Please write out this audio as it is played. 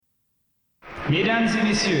Mesdames et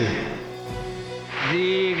messieurs,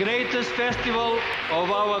 the greatest festival of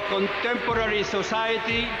our contemporary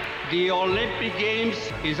society, the Olympic Games,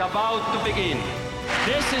 is about to begin.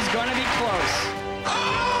 This is going to be close.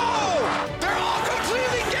 Oh! They're all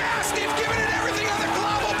completely gassed! They've given it everything on the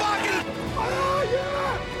global bucket! Oh,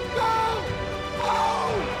 yeah! Go!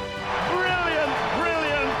 Oh!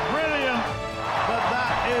 Brilliant. But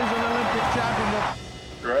that is an Olympic championship.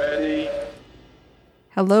 Ready?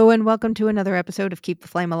 Hello and welcome to another episode of Keep the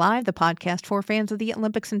Flame Alive, the podcast for fans of the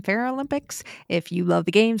Olympics and Paralympics. If you love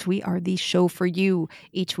the games, we are the show for you.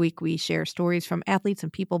 Each week we share stories from athletes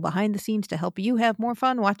and people behind the scenes to help you have more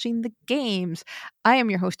fun watching the games. I am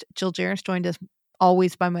your host, Jill Jarris, joined as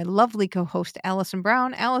always by my lovely co-host, Allison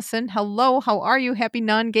Brown. Allison, hello. How are you? Happy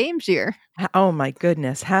non-games year. Oh my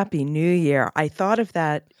goodness. Happy New Year. I thought of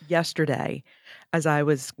that yesterday as I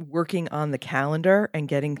was working on the calendar and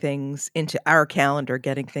getting things into our calendar,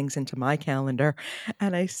 getting things into my calendar.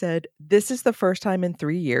 And I said, this is the first time in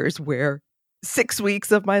 3 years where 6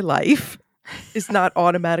 weeks of my life is not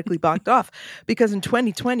automatically blocked off. Because in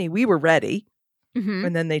 2020, we were ready. Mm-hmm.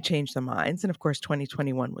 And then they changed their minds. And of course,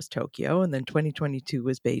 2021 was Tokyo. And then 2022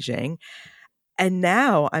 was Beijing. And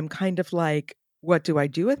now I'm kind of like, what do I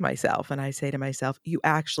do with myself? And I say to myself, you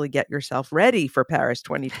actually get yourself ready for Paris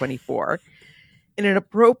 2024 in an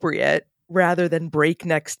appropriate rather than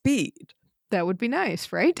breakneck speed. That would be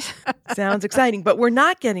nice, right? Sounds exciting. But we're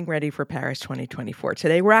not getting ready for Paris 2024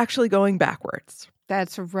 today. We're actually going backwards.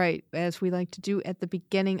 That's right. As we like to do at the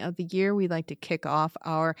beginning of the year, we like to kick off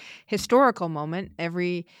our historical moment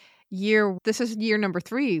every year. This is year number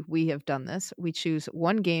 3 we have done this. We choose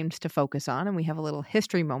one games to focus on, and we have a little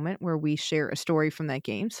history moment where we share a story from that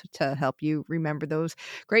games to help you remember those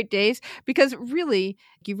great days. Because really,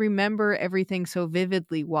 you remember everything so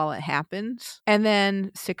vividly while it happens. And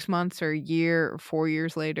then 6 months or a year or 4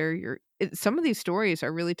 years later, some of these stories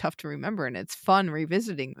are really tough to remember, and it's fun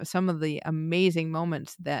revisiting some of the amazing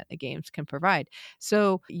moments that the games can provide.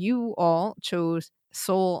 So you all chose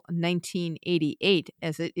Seoul 1988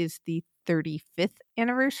 as it is the 35th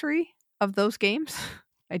anniversary of those games.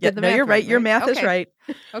 I did the math. You're right. Your math is right.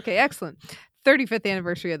 Okay, excellent. 35th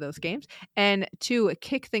anniversary of those games. And to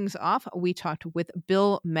kick things off, we talked with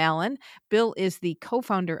Bill Mallon. Bill is the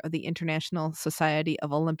co-founder of the International Society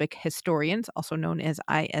of Olympic Historians, also known as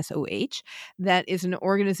ISOH. That is an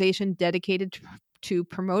organization dedicated to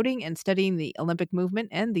promoting and studying the Olympic movement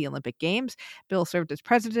and the Olympic Games. Bill served as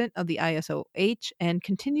president of the ISOH and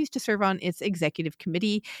continues to serve on its executive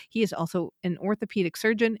committee. He is also an orthopedic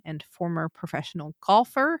surgeon and former professional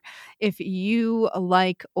golfer. If you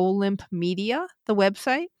like Olymp Media, the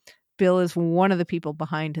website, Bill is one of the people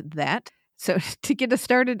behind that. So to get us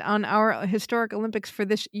started on our historic Olympics for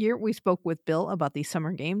this year, we spoke with Bill about the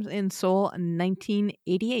Summer Games in Seoul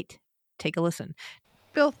 1988. Take a listen.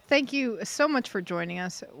 Bill, thank you so much for joining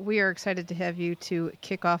us. We are excited to have you to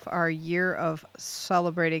kick off our year of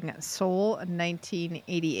celebrating Seoul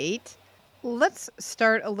 1988. Let's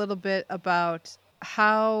start a little bit about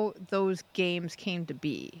how those games came to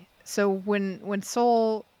be. So when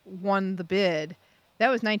Seoul won the bid, that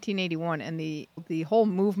was 1981, and the whole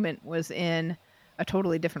movement was in a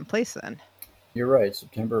totally different place then. You're right,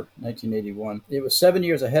 September 1981. It was 7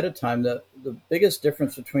 years ahead of time. The biggest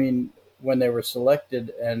difference between when they were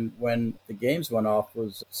selected and when the games went off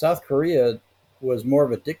was South Korea was more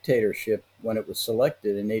of a dictatorship when it was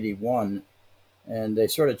selected in 81. And they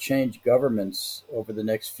sort of changed governments over the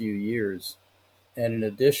next few years. And in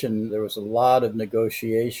addition, there was a lot of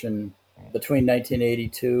negotiation between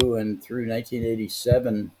 1982 and through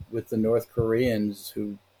 1987 with the North Koreans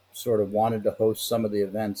who sort of wanted to host some of the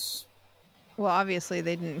events. Well, obviously,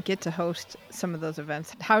 they didn't get to host some of those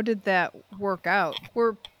events. How did that work out?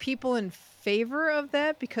 Were people in favor of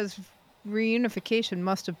that? Because reunification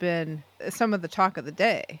must have been some of the talk of the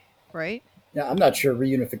day, right? Yeah, I'm not sure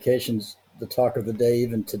reunification's the talk of the day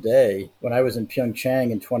even today. When I was in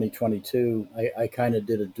Pyeongchang in 2022, I kind of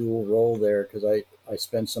did a dual role there because I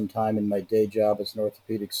spent some time in my day job as an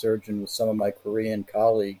orthopedic surgeon with some of my Korean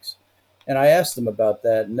colleagues. And I asked them about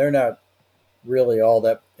that, and they're not really all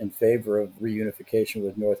that in favor of reunification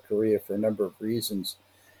with North Korea for a number of reasons.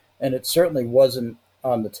 And it certainly wasn't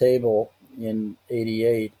on the table in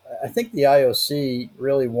 88. I think the IOC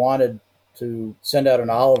really wanted to send out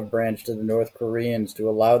an olive branch to the North Koreans to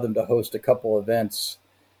allow them to host a couple events.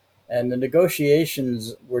 And the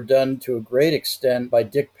negotiations were done to a great extent by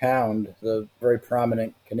Dick Pound, the very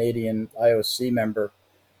prominent Canadian IOC member.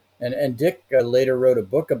 And Dick later wrote a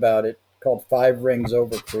book about it called 5 Rings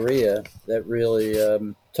Over Korea that really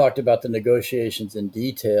talked about the negotiations in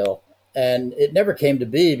detail. And it never came to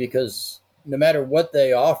be because no matter what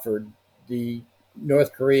they offered, the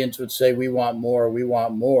North Koreans would say, we want more, we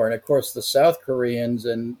want more. And of course, the South Koreans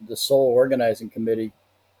and the Seoul Organizing Committee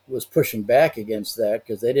was pushing back against that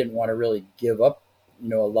because they didn't want to really give up,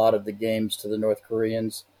 a lot of the games to the North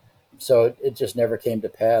Koreans. So it just never came to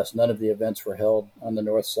pass. None of the events were held on the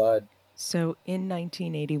north side. So in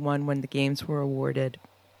 1981, when the games were awarded,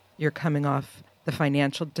 you're coming off the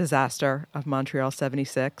financial disaster of Montreal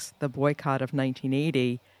 76, the boycott of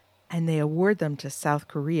 1980, and they award them to South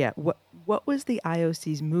Korea. What was the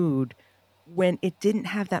IOC's mood when it didn't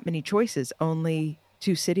have that many choices? Only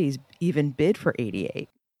two cities even bid for 88.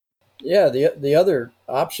 Yeah, the other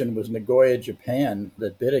option was Nagoya, Japan,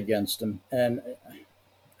 that bid against them. And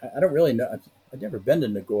I don't really know. I've never been to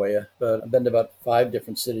Nagoya, but I've been to about 5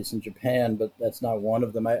 different cities in Japan, but that's not one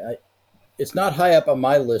of them. It's not high up on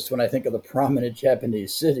my list when I think of the prominent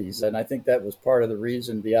Japanese cities, and I think that was part of the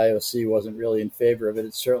reason the IOC wasn't really in favor of it.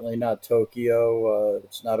 It's certainly not Tokyo,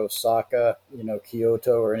 it's not Osaka,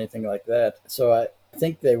 Kyoto or anything like that. So I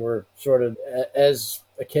think they were sort of, as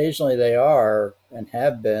occasionally they are and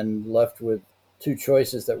have been, left with 2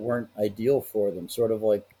 choices that weren't ideal for them, sort of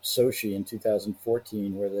like Sochi in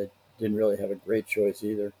 2014, where they didn't really have a great choice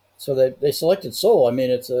either. So they selected Seoul. I mean,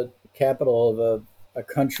 it's a capital of a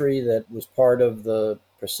country that was part of the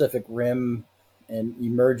Pacific Rim and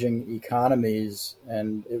emerging economies,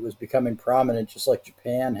 and it was becoming prominent, just like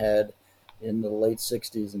Japan had in the late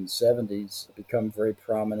 60s and 70s, become very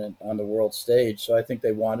prominent on the world stage. So I think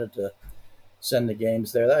they wanted to send the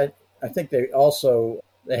games there. I think they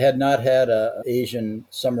had not had a Asian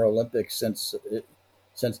Summer Olympics since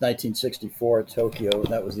 1964 at Tokyo, and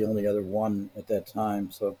that was the only other one at that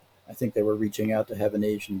time. So I think they were reaching out to have an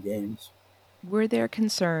Asian Games. Were there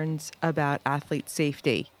concerns about athlete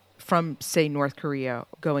safety from, say, North Korea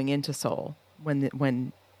going into Seoul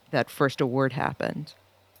when that first award happened?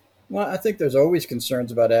 Well, I think there's always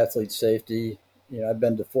concerns about athlete safety. I've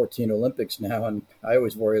been to 14 Olympics now, and I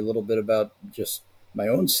always worry a little bit about just my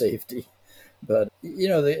own safety. But,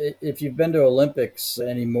 if you've been to Olympics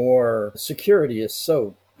anymore, security is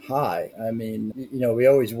so high. I mean, we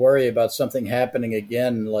always worry about something happening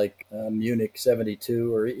again, like Munich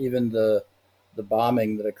 72, or even the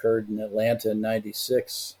bombing that occurred in Atlanta in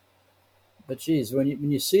 96. But geez, when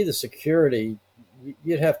you see the security,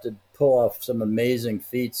 you'd have to pull off some amazing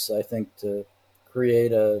feats, I think, to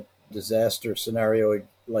create a disaster scenario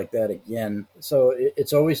like that again. So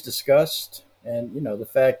it's always discussed. And, the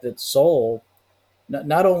fact that Seoul,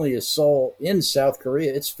 not only is Seoul in South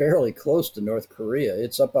Korea, it's fairly close to North Korea.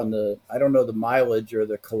 It's up on I don't know the mileage or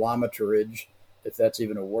the kilometerage, if that's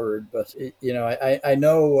even a word, but I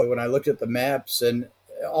know when I looked at the maps, and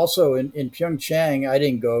also in Pyeongchang, I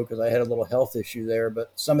didn't go because I had a little health issue there,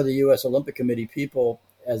 but some of the U.S. Olympic Committee people,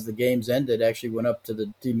 as the games ended, actually went up to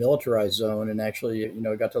the demilitarized zone and actually,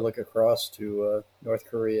 got to look across to North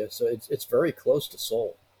Korea. So it's very close to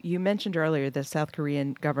Seoul. You mentioned earlier the South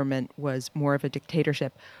Korean government was more of a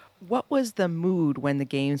dictatorship. What was the mood when the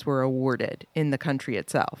games were awarded in the country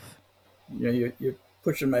itself? You're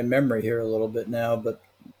pushing my memory here a little bit now, but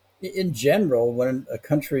in general, when a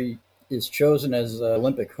country is chosen as an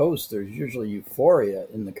Olympic host, there's usually euphoria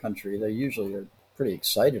in the country. They usually are pretty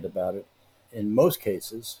excited about it. In most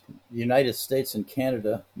cases, the United States and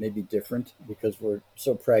Canada may be different because we're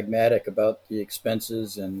so pragmatic about the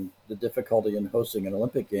expenses and the difficulty in hosting an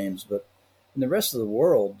Olympic Games. But in the rest of the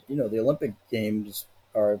world, the Olympic Games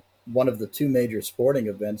are one of the 2 major sporting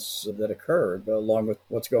events that occur, along with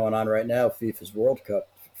what's going on right now, FIFA's World Cup.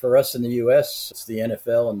 For us in the U.S., it's the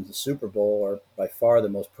NFL and the Super Bowl are by far the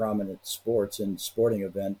most prominent sports and sporting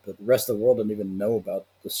event, but the rest of the world doesn't even know about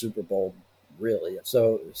the Super Bowl, really.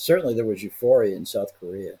 So certainly there was euphoria in South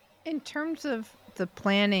Korea. In terms of the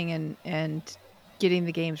planning and getting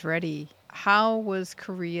the games ready, how was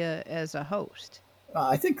Korea as a host?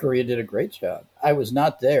 I think Korea did a great job. I was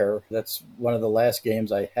not there. That's one of the last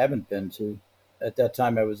games I haven't been to. At that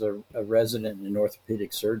time, I was a resident in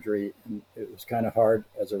orthopedic surgery, and it was kind of hard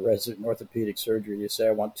as a resident in orthopedic surgery to say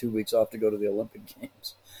I want 2 weeks off to go to the Olympic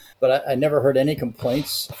Games. But I never heard any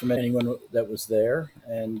complaints from anyone that was there.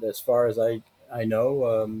 And as far as I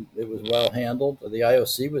know, it was well handled. The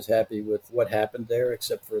IOC was happy with what happened there,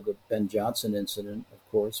 except for the Ben Johnson incident, of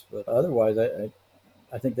course. But otherwise,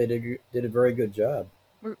 I think they did a very good job.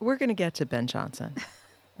 We're going to get to Ben Johnson.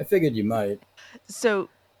 I figured you might. So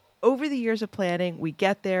over the years of planning, we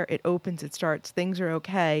get there, it opens, it starts, things are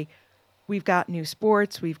okay. We've got new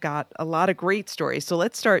sports. We've got a lot of great stories. So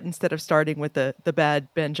let's start, instead of starting with the bad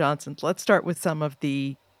Ben Johnsons, let's start with some of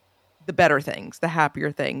the better things, the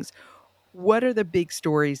happier things. What are the big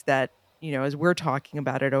stories that, as we're talking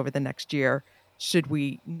about it over the next year, should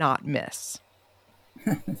we not miss?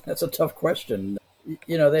 That's a tough question.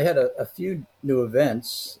 They had a few new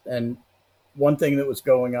events, and one thing that was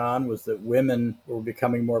going on was that women were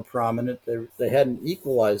becoming more prominent. They hadn't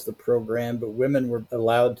equalized the program, but women were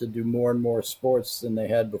allowed to do more and more sports than they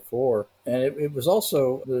had before. And it was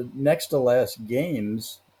also the next to last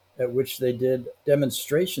games at which they did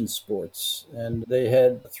demonstration sports. And they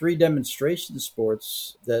had 3 demonstration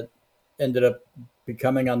sports that ended up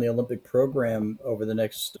becoming on the Olympic program over the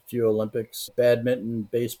next few Olympics: badminton,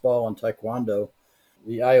 baseball, and taekwondo.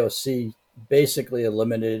 The IOC basically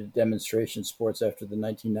eliminated demonstration sports after the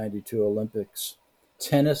 1992 Olympics.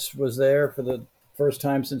 Tennis was there for the first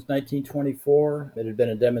time since 1924. It had been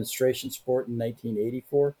a demonstration sport in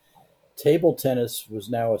 1984. Table tennis was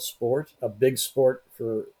now a sport, a big sport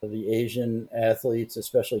for the Asian athletes,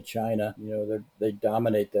 especially China. They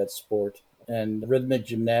dominate that sport. And rhythmic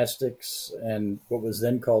gymnastics and what was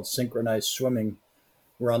then called synchronized swimming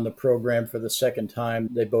were on the program for the second time.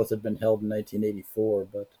 They both had been held in 1984,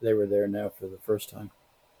 but they were there now for the first time.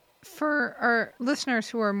 For our listeners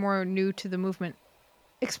who are more new to the movement,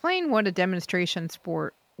 explain what a demonstration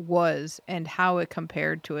sport was and how it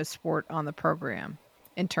compared to a sport on the program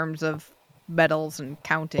in terms of medals and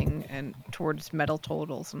counting and towards medal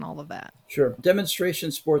totals and all of that. Sure.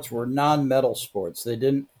 Demonstration sports were non-medal sports. They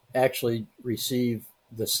didn't actually receive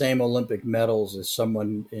the same Olympic medals as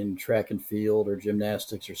someone in track and field or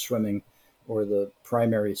gymnastics or swimming or the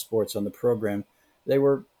primary sports on the program. They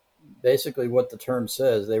were basically what the term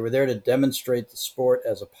says. They were there to demonstrate the sport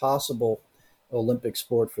as a possible Olympic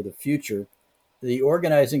sport for the future. The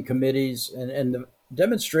organizing committees and the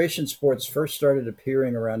demonstration sports first started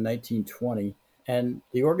appearing around 1920, and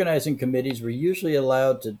the organizing committees were usually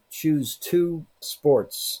allowed to choose 2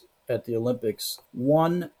 sports at the Olympics.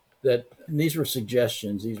 One and these were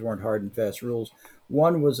suggestions, these weren't hard and fast rules.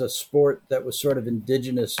 One was a sport that was sort of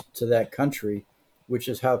indigenous to that country, which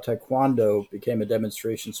is how taekwondo became a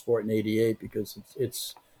demonstration sport in 88, because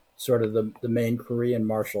it's sort of the main Korean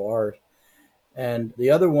martial art. And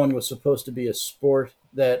the other one was supposed to be a sport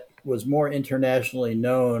that was more internationally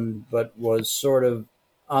known, but was sort of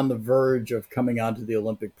on the verge of coming onto the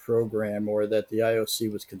Olympic program, or that the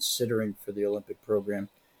IOC was considering for the Olympic program.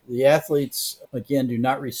 The athletes, again, do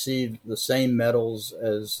not receive the same medals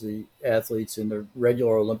as the athletes in the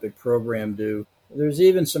regular Olympic program do. There's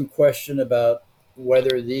even some question about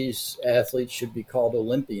whether these athletes should be called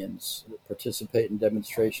Olympians that participate in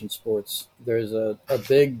demonstration sports. There's a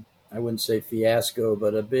big, I wouldn't say fiasco,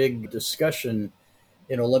 but a big discussion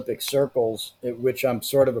in Olympic circles, at which I'm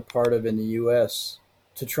sort of a part of in the U.S.,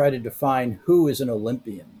 to try to define who is an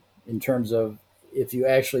Olympian in terms of if you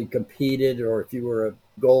actually competed, or if you were a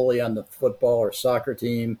goalie on the football or soccer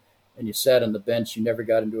team and you sat on the bench, you never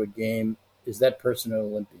got into a game, is that person an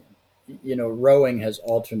Olympian? Rowing has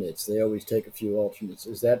alternates. They always take a few alternates.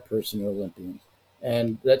 Is that person an Olympian?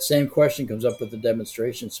 And that same question comes up with the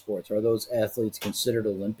demonstration sports. Are those athletes considered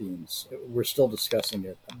Olympians? We're still discussing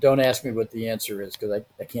it. Don't ask me what the answer is, because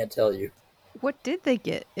I can't tell you. What did they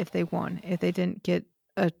get if they won, if they didn't get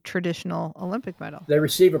a traditional Olympic medal? They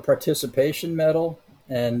receive a participation medal,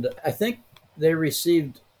 and I think they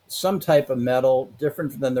received some type of medal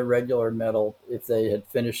different than the regular medal if they had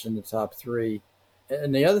finished in the top 3.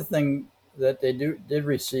 And the other thing that they did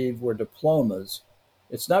receive were diplomas.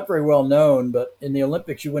 It's not very well known, but in the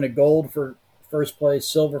Olympics, you win a gold for first place,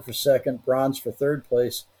 silver for second, bronze for third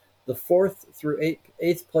place. The 4th through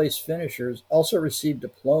 8th place finishers also receive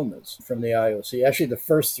diplomas from the IOC. Actually, the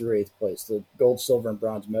 1st through 8th place, the gold, silver, and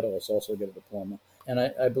bronze medalists also get a diploma. And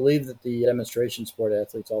I believe that the demonstration sport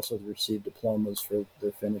athletes also receive diplomas for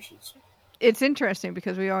their finishes. It's interesting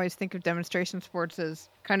because we always think of demonstration sports as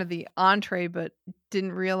kind of the entree, but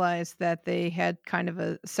didn't realize that they had kind of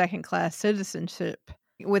a second-class citizenship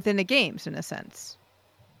within the games, in a sense.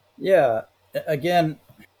 Yeah. Again,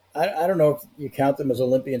 I don't know if you count them as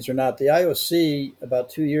Olympians or not. The IOC, about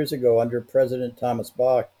 2 years ago, under President Thomas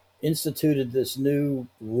Bach, instituted this new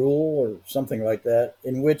rule or something like that,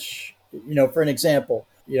 in which, for an example,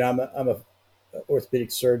 I'm a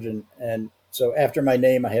orthopedic surgeon, and so after my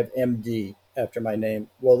name, I have MD after my name.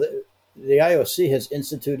 Well, the IOC has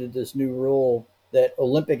instituted this new rule that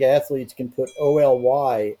Olympic athletes can put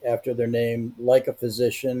OLY after their name, like a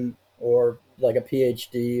physician or like a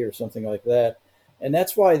PhD or something like that. And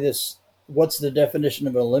that's why what's the definition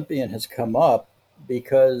of an Olympian has come up,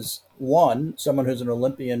 because 1, someone who's an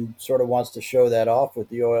Olympian sort of wants to show that off with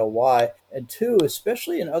the OLY. And 2,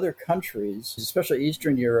 especially in other countries, especially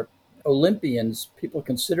Eastern Europe, Olympians, people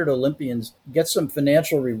considered Olympians, get some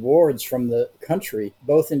financial rewards from the country,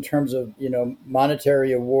 both in terms of,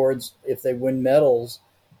 monetary awards if they win medals,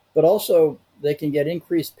 but also they can get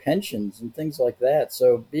increased pensions and things like that.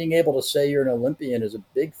 So being able to say you're an Olympian is a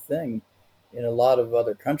big thing in a lot of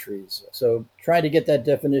other countries. So trying to get that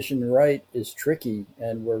definition right is tricky,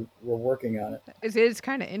 and we're working on it. It is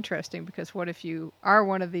kind of interesting because what if you are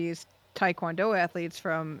one of these Taekwondo athletes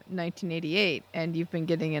from 1988 and you've been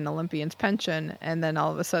getting an Olympian's pension, and then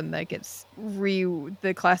all of a sudden that gets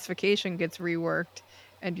the classification gets reworked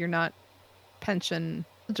and you're not pension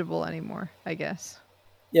eligible anymore, I guess.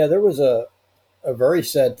 Yeah, there was a very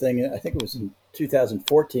sad thing. I think it was in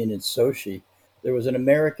 2014 in Sochi. There was an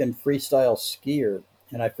American freestyle skier,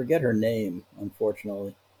 and I forget her name,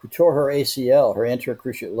 unfortunately, who tore her ACL, her anterior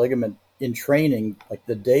cruciate ligament, in training, like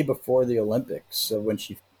the day before the Olympics. So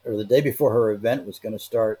or the day before her event was going to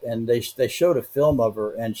start, and they showed a film of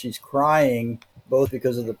her, and she's crying both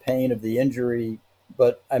because of the pain of the injury,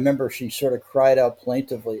 but I remember she sort of cried out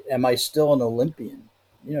plaintively, "Am I still an Olympian?"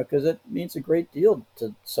 Because it means a great deal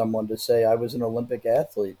to someone to say, I was an Olympic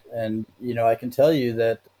athlete. And, I can tell you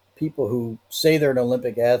that people who say they're an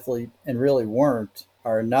Olympic athlete and really weren't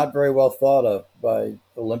are not very well thought of by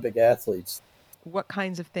Olympic athletes. What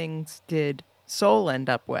kinds of things did Seoul end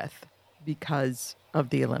up with because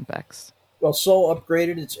of the Olympics? Well, Seoul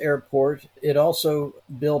upgraded its airport. It also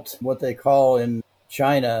built what they call in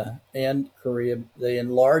China and Korea, they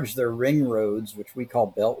enlarged their ring roads, which we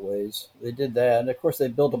call beltways. They did that. And of course, they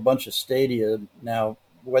built a bunch of stadia. Now,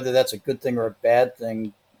 whether that's a good thing or a bad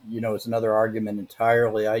thing, is another argument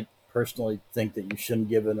entirely. I personally think that you shouldn't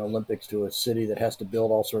give an Olympics to a city that has to build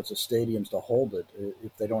all sorts of stadiums to hold it.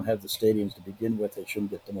 If they don't have the stadiums to begin with, they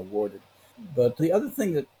shouldn't get them awarded. But the other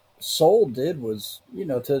thing that Seoul did was,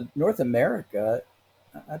 to North America,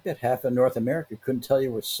 I bet half of North America couldn't tell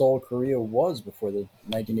you where Seoul, Korea was before the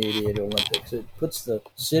 1988 Olympics. It puts the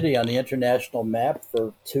city on the international map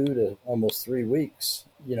for 2 to almost 3 weeks,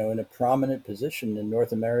 in a prominent position in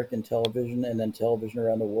North American television and then television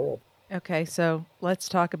around the world. Okay, so let's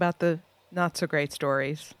talk about the not so great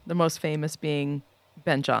stories, the most famous being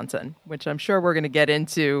Ben Johnson, which I'm sure we're going to get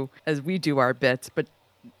into as we do our bits, but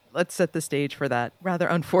let's set the stage for that rather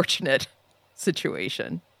unfortunate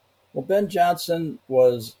situation. Well, Ben Johnson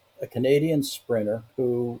was a Canadian sprinter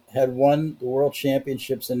who had won the World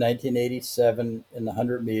Championships in 1987 in the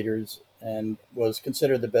 100 meters and was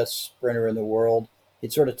considered the best sprinter in the world.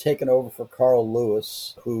 He'd sort of taken over for Carl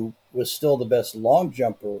Lewis, who was still the best long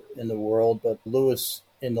jumper in the world, but Lewis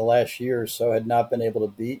in the last year or so had not been able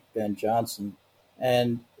to beat Ben Johnson.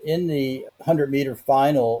 And in the 100-meter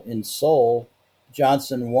final in Seoul,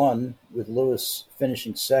 Johnson won, with Lewis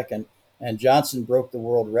finishing second. And Johnson broke the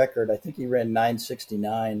world record. I think he ran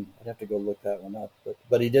 9:69. I'd have to go look that one up.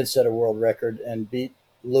 But he did set a world record and beat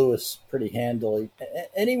Lewis pretty handily.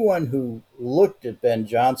 Anyone who looked at Ben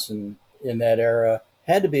Johnson in that era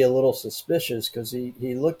had to be a little suspicious because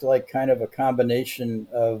he looked like kind of a combination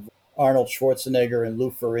of Arnold Schwarzenegger and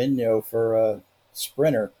Lou Ferrigno for a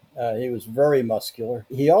sprinter. He was very muscular.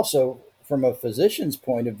 He also, from a physician's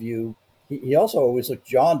point of view, he also always looked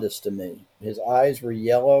jaundiced to me. His eyes were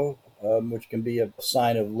yellow, which can be a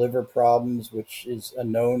sign of liver problems, which is a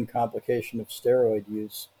known complication of steroid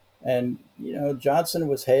use. And, Johnson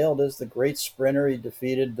was hailed as the great sprinter. He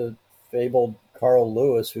defeated the fabled Carl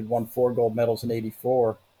Lewis, who'd won 4 gold medals in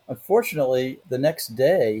 '84. Unfortunately, the next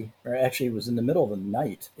day, or actually it was in the middle of the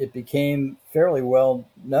night, it became fairly well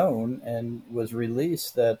known and was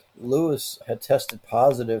released that Lewis had tested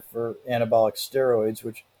positive for anabolic steroids,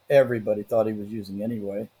 which everybody thought he was using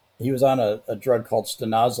anyway. He was on a drug called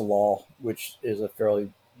stanozolol, which is a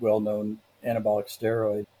fairly well-known anabolic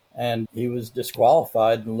steroid. And he was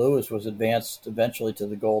disqualified, and Lewis was advanced eventually to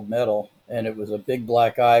the gold medal. And it was a big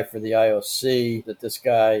black eye for the IOC that this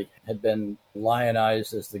guy had been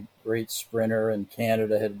lionized as the great sprinter, and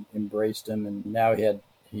Canada had embraced him, and now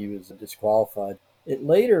he was disqualified. It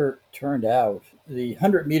later turned out the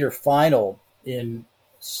 100-meter final in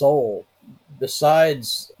Seoul,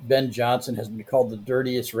 besides Ben Johnson, has been called the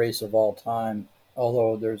dirtiest race of all time.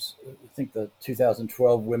 Although I think the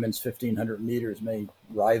 2012 women's 1500 meters may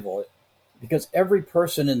rival it. Because every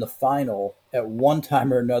person in the final at one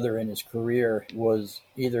time or another in his career was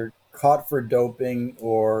either caught for doping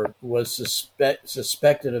or was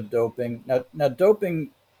suspected of doping. Now,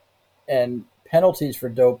 doping and penalties for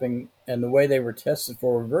doping and the way they were tested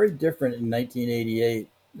for were very different in 1988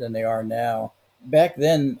 than they are now. Back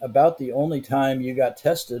then, about the only time you got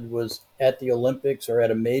tested was at the Olympics or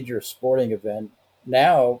at a major sporting event.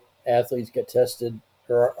 Now, athletes get tested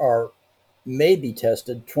or are may be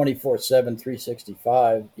tested 24/7,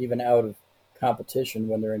 365, even out of competition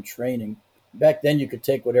when they're in training. Back then, you could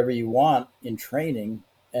take whatever you want in training,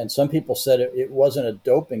 And some people said it wasn't a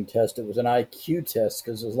doping test, it was an IQ test,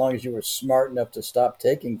 because as long as you were smart enough to stop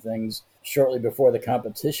taking things shortly before the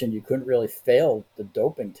competition, you couldn't really fail the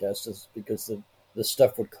doping test because the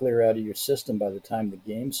stuff would clear out of your system by the time the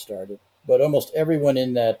game started. But almost everyone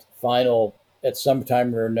in that final at some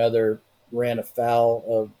time or another ran afoul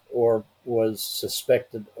of or was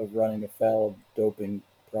suspected of running afoul of doping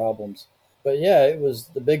problems. But yeah, it was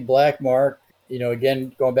the big black mark.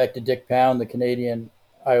 Again, going back to Dick Pound, the Canadian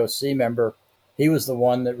IOC member, he was the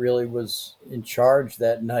one that really was in charge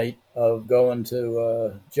that night of going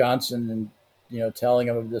to Johnson and telling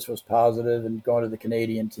him this was positive and going to the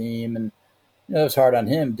Canadian team. And it was hard on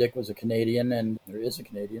him. Dick was a Canadian, and there is a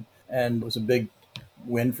Canadian, and it was a big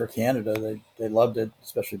win for Canada. They loved it,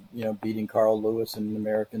 especially beating Carl Lewis and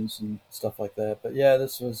Americans and stuff like that. But yeah,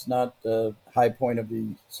 this was not the high point of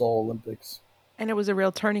the Seoul Olympics. And it was a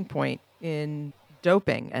real turning point in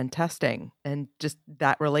doping and testing and just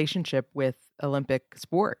that relationship with Olympic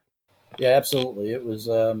sport. Yeah, absolutely. It was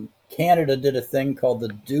Canada did a thing called the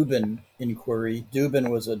Dubin inquiry. Dubin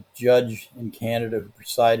was a judge in Canada who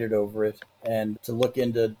presided over it, and to look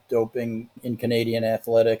into doping in Canadian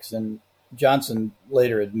athletics. And Johnson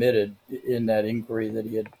later admitted in that inquiry that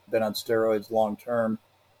he had been on steroids long term.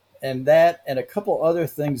 And that and a couple other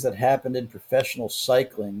things that happened in professional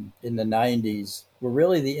cycling in the 90s were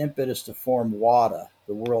really the impetus to form WADA,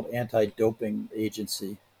 the World Anti-Doping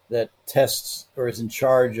Agency, that tests or is in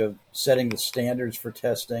charge of setting the standards for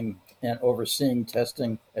testing and overseeing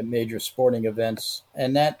testing at major sporting events.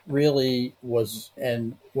 And that really was,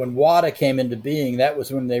 and when WADA came into being, that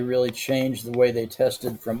was when they really changed the way they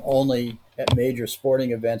tested from only at major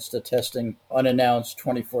sporting events to testing unannounced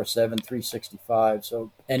 24/7, 365.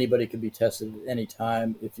 So anybody could be tested at any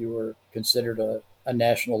time if you were considered a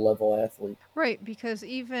national level athlete. Right, because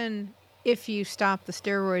even if you stop the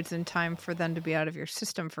steroids in time for them to be out of your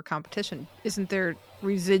system for competition, isn't there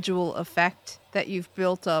residual effect that you've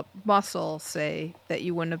built up muscle, say, that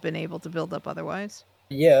you wouldn't have been able to build up otherwise?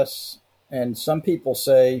 Yes, and some people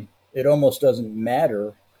say it almost doesn't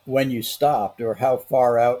matter when you stopped or how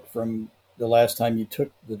far out from the last time you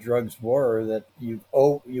took the drugs were, that you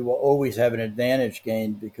will always have an advantage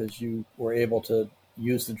gained because you were able to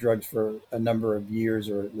use the drugs for a number of years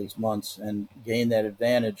or at least months and gain that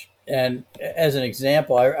advantage. And as an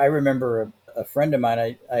example, I remember a friend of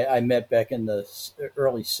mine I met back in the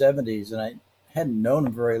early 70s, and I hadn't known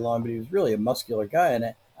him very long, but he was really a muscular guy. And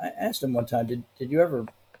I asked him one time, did you ever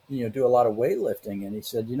do a lot of weightlifting? And he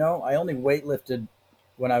said, I only weightlifted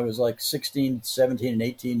when I was like 16, 17, and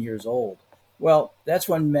 18 years old. Well, that's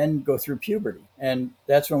when men go through puberty. And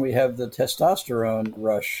that's when we have the testosterone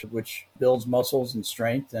rush, which builds muscles and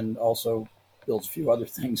strength and also builds a few other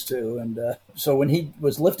things too. And so when he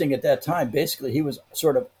was lifting at that time, basically he was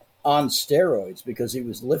sort of on steroids because he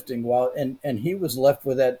was lifting while, and he was left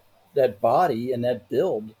with that body and that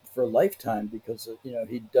build for a lifetime because,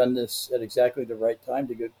 he'd done this at exactly the right time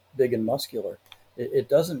to get big and muscular. It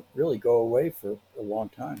doesn't really go away for a long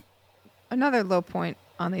time. Another low point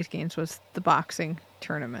on these games was the boxing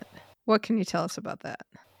tournament. What can you tell us about that?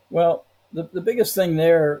 Well, the biggest thing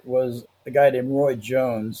there was a guy named Roy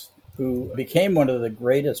Jones, who became one of the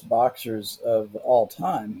greatest boxers of all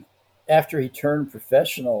time. After he turned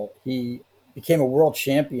professional, he became a world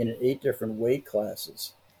champion in 8 different weight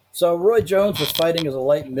classes. So Roy Jones was fighting as a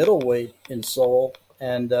light middleweight in Seoul,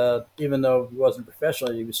 and even though he wasn't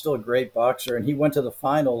professional, he was still a great boxer, and he went to the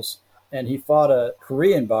finals. And he fought a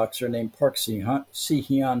Korean boxer named Park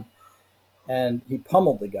Si-hyun, and he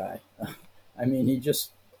pummeled the guy. I mean,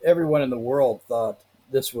 everyone in the world thought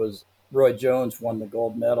this was Roy Jones won the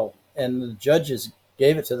gold medal. And the judges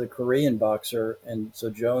gave it to the Korean boxer, and so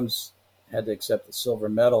Jones had to accept the silver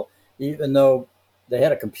medal, even though they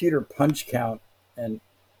had a computer punch count, and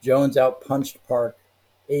Jones outpunched Park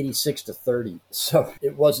 86-30. So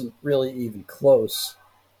it wasn't really even close.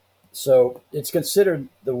 So it's considered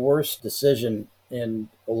the worst decision in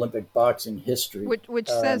Olympic boxing history. Which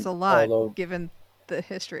says a lot, given the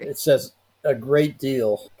history. It says a great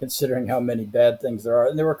deal, considering how many bad things there are.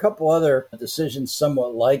 And there were a couple other decisions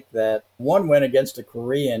somewhat like that. One went against a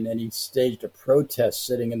Korean, and he staged a protest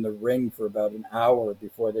sitting in the ring for about an hour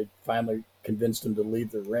before they finally convinced him to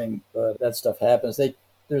leave the ring. But that stuff happens.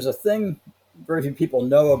 There's a thing very few people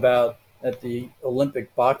know about. At the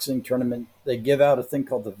Olympic boxing tournament, they give out a thing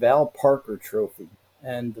called the Val Parker Trophy.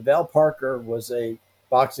 And the Val Parker was a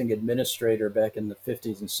boxing administrator back in the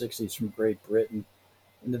 50s and 60s from Great Britain.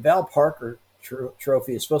 And the Val Parker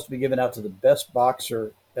Trophy is supposed to be given out to the best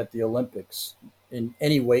boxer at the Olympics in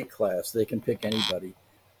any weight class. They can pick anybody.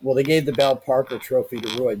 Well, they gave the Val Parker Trophy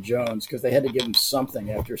to Roy Jones because they had to give him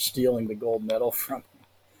something after stealing the gold medal from him.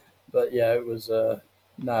 But yeah, it was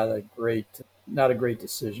not a great not a great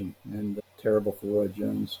decision, and terrible for Roy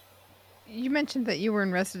Jones. You mentioned that you were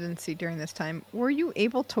in residency during this time. Were you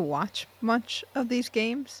able to watch much of these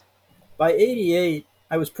games? By '88,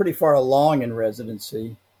 I was pretty far along in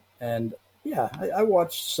residency, and yeah, I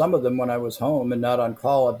watched some of them when I was home and not on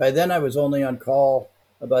call. By then, I was only on call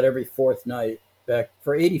about every fourth night. Back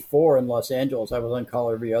for '84 in Los Angeles, I was on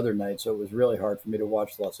call every other night, so it was really hard for me to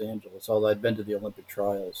watch Los Angeles, although I'd been to the Olympic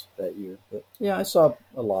trials that year. But yeah, I saw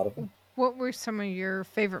a lot of them. What were some of your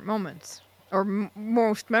favorite moments or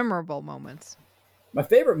most memorable moments? My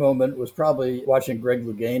favorite moment was probably watching Greg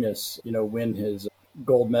Louganis, win his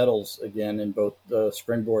gold medals again in both the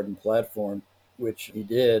springboard and platform, which he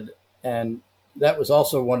did. And that was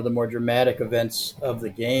also one of the more dramatic events of the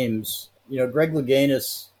games. Greg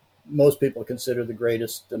Louganis, most people consider the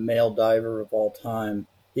greatest male diver of all time.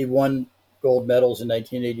 He won gold medals in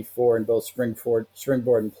 1984 in both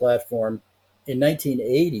springboard and platform. In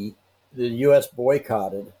 1980, the U.S.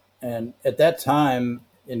 boycotted. And at that time,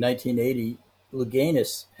 in 1980,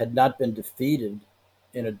 Louganis had not been defeated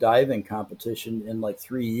in a diving competition in like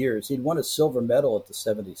 3 years. He'd won a silver medal at the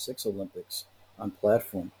 '76 Olympics on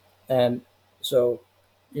platform. And so,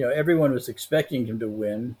 everyone was expecting him to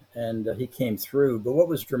win, and he came through. But what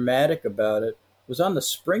was dramatic about it was on the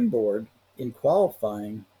springboard in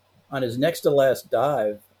qualifying, on his next to last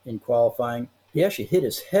dive in qualifying, he actually hit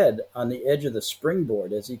his head on the edge of the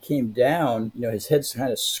springboard. As he came down, his head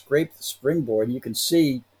kind of scraped the springboard. And you can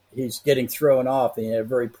see he's getting thrown off, and he had a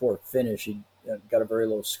very poor finish. He got a very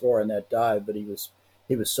low score on that dive, but he was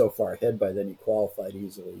so far ahead by then he qualified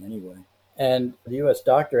easily anyway. And the U.S.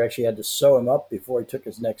 doctor actually had to sew him up before he took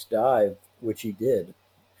his next dive, which he did.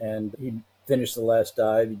 And he finished the last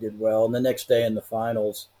dive. He did well. And the next day in the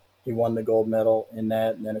finals, he won the gold medal in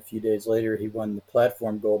that. And then a few days later, he won the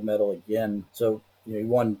platform gold medal again. So, he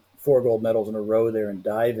won 4 gold medals in a row there in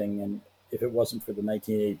diving. And if it wasn't for the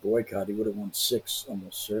 1980 boycott, he would have won 6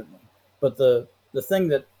 almost certainly. But the thing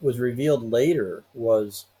that was revealed later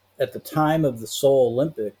was at the time of the Seoul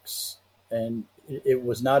Olympics, and it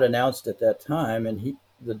was not announced at that time, and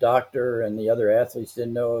the doctor and the other athletes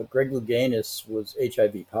didn't know, Greg Louganis was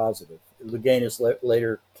HIV positive. Louganis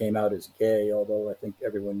later came out as gay, although I think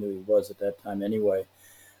everyone knew he was at that time anyway.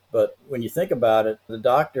 But when you think about it, the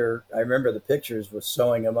doctor, I remember the pictures, was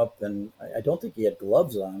sewing him up, and I don't think he had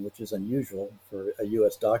gloves on, which is unusual for a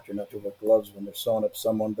U.S. doctor not to wear gloves when they're sewing up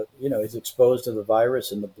someone. But, he's exposed to the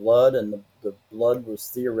virus in the blood, and the blood was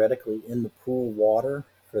theoretically in the pool water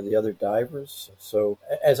for the other divers. So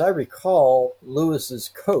as I recall, Lewis's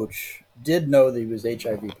coach did know that he was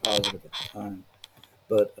HIV positive at the time,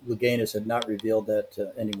 but Louganis had not revealed that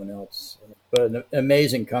to anyone else. But an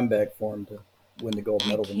amazing comeback for him to win the gold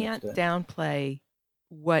medal. You can't downplay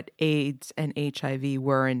what AIDS and HIV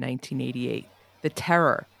were in 1988. The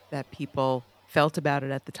terror that people felt about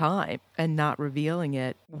it at the time and not revealing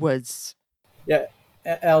it was... Yeah,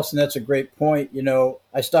 Allison, that's a great point.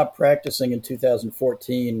 I stopped practicing in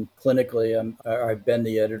 2014 clinically. I've been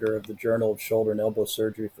the editor of the Journal of Shoulder and Elbow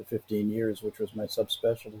Surgery for 15 years, which was my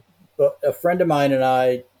subspecialty. But a friend of mine and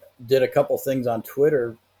I did a couple things on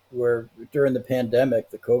Twitter where during the pandemic,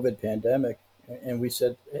 the COVID pandemic, and we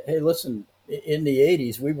said, hey, listen, in the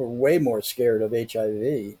 80s, we were way more scared of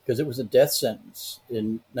HIV because it was a death sentence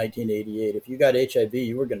in 1988. If you got HIV,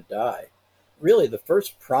 you were going to die. Really, the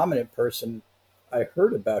first prominent person I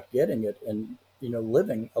heard about getting it and,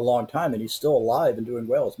 living a long time, and he's still alive and doing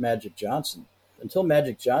well, is Magic Johnson. Until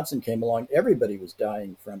Magic Johnson came along, everybody was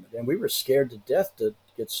dying from it, and we were scared to death to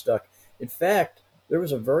get stuck. In fact, there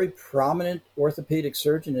was a very prominent orthopedic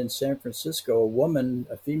surgeon in San Francisco,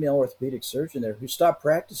 a female orthopedic surgeon there, who stopped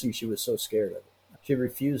practicing. She was so scared of it. She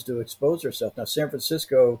refused to expose herself. Now, San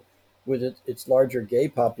Francisco, with its larger gay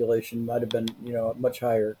population, might have been, a much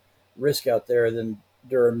higher risk out there than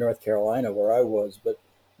Durham, North Carolina, where I was. But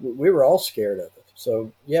we were all scared of it.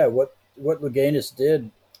 So, yeah, what Louganis did,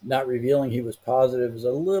 not revealing he was positive, is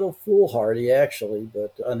a little foolhardy, actually.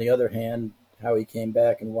 But on the other hand, how he came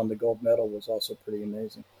back and won the gold medal was also pretty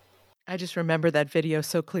amazing. I just remember that video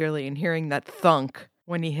so clearly and hearing that thunk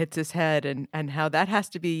when he hits his head and how that has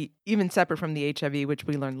to be, even separate from the HIV, which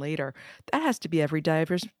we learn later, that has to be every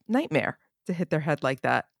diver's nightmare to hit their head like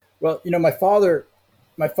that. Well, my father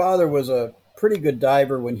was a pretty good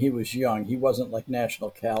diver when he was young. He wasn't like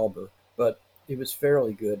national caliber, but he was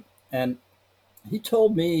fairly good. And he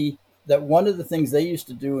told me that one of the things they used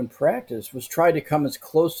to do in practice was try to come as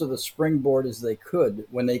close to the springboard as they could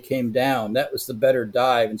when they came down. That was the better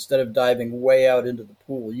dive. Instead of diving way out into the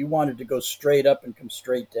pool, you wanted to go straight up and come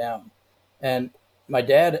straight down. And my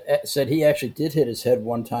dad said he actually did hit his head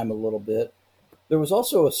one time a little bit, There was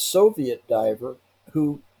also a Soviet diver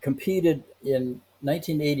who competed in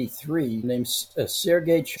 1983 named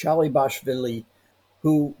Sergei Chalibashvili,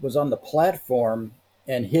 who was on the platform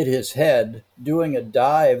and hit his head doing a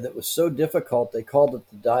dive that was so difficult they called it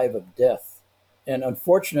the dive of death. And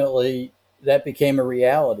unfortunately, that became a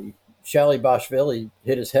reality. Bashvili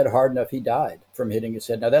hit his head hard enough, he died from hitting his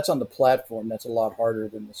head. Now, that's on the platform. That's a lot harder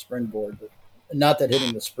than the springboard. But not that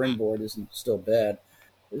hitting the springboard isn't still bad.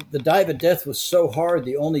 The dive of death was so hard,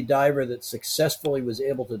 the only diver that successfully was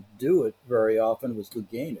able to do it very often was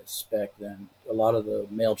Luganis back then. A lot of the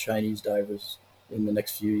male Chinese divers in the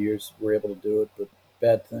next few years were able to do it, but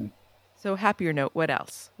bad thing. So, happier note, what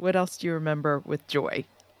else? What else do you remember with joy?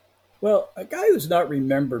 Well, a guy who's not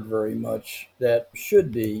remembered very much that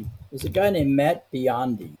should be is a guy named Matt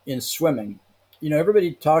Biondi in swimming. You know,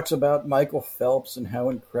 everybody talks about Michael Phelps and how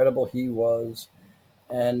incredible he was.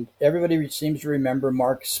 And everybody seems to remember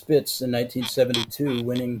Mark Spitz in 1972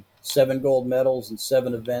 winning 7 gold medals in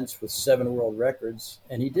 7 events with 7 world records.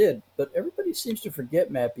 And he did. But everybody seems to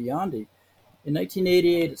forget Matt Biondi. In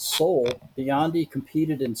 1988 at Seoul, Biondi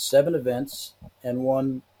competed in 7 events and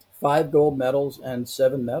won 5 gold medals and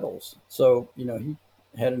 7 medals. So, you know, he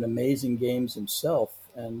had an amazing games himself.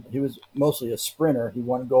 And he was mostly a sprinter. He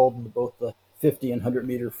won gold in both the 50 and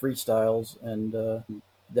 100-meter freestyles and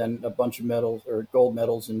then a bunch of medals or gold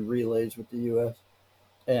medals in relays with the U.S.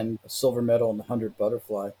 and a silver medal in the 100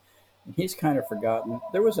 butterfly. And he's kind of forgotten.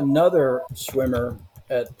 There was another swimmer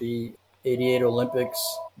at the 88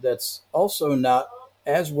 Olympics that's also not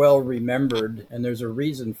as well remembered, and there's a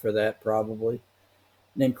reason for that probably,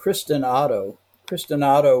 named Kristen Otto. Kristen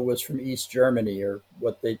Otto was from East Germany, or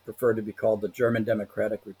what they prefer to be called the German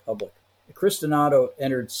Democratic Republic. Kristen Otto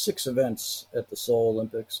entered 6 events at the Seoul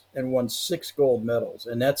Olympics and won 6 gold medals.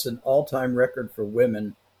 And that's an all-time record for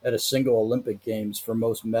women at a single Olympic Games for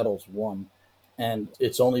most medals won. And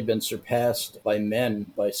it's only been surpassed by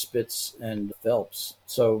men, by Spitz and Phelps.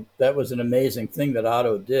 So that was an amazing thing that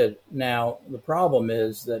Otto did. Now, the problem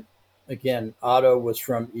is that, again, Otto was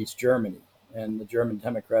from East Germany and the German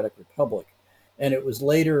Democratic Republic. And it was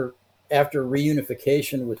later, after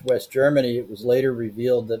reunification with West Germany, it was later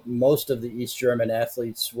revealed that most of the East German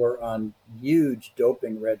athletes were on huge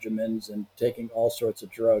doping regimens and taking all sorts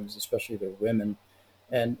of drugs, especially their women.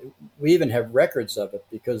 And we even have records of it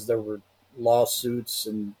because there were lawsuits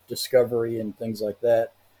and discovery and things like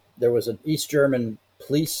that. There was an East German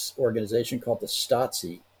police organization called the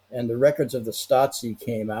Stasi, and the records of the Stasi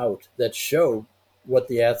came out that show what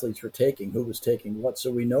the athletes were taking, who was taking what.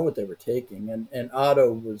 So we know what they were taking. And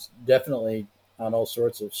Otto was definitely on all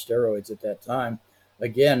sorts of steroids at that time.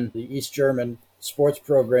 Again, the East German sports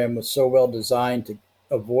program was so well designed to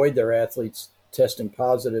avoid their athletes testing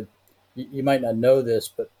positive. You might not know this,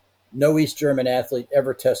 but no East German athlete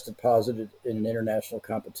ever tested positive in an international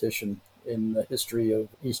competition in the history of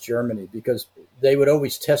East Germany, because they would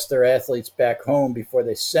always test their athletes back home before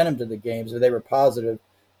they sent them to the games. If they were positive,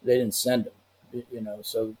 they didn't send them. You know,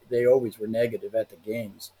 so they always were negative at the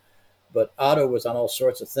games. But Otto was on all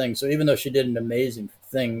sorts of things. So even though she did an amazing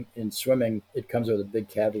thing in swimming, it comes with a big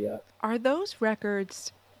caveat. Are those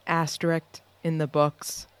records asterisked in the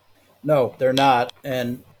books? No, they're not.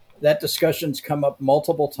 And that discussion's come up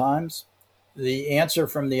multiple times. The answer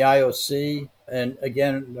from the IOC, and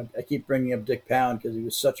again, I keep bringing up Dick Pound because he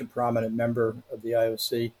was such a prominent member of the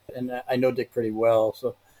IOC. And I know Dick pretty well.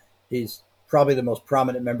 So he's probably the most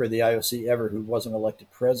prominent member of the IOC ever who wasn't elected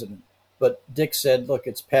president. But Dick said, look,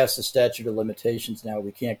 it's past the statute of limitations now.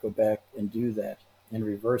 We can't go back and do that and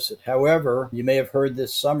reverse it. However, you may have heard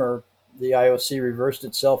this summer, the IOC reversed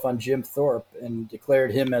itself on Jim Thorpe and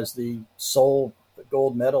declared him as the sole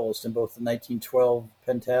gold medalist in both the 1912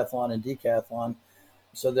 pentathlon and decathlon.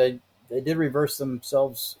 So they did reverse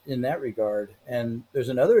themselves in that regard. And there's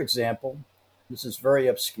another example. This is very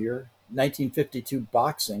obscure. 1952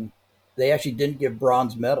 boxing. They actually didn't give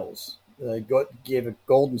bronze medals. They gave a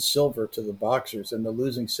gold and silver to the boxers, and the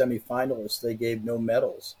losing semifinalists, they gave no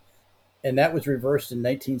medals. And that was reversed in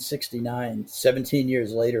 1969. 17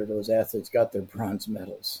 years later, those athletes got their bronze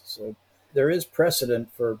medals. So there is precedent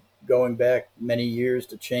for going back many years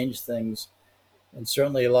to change things. And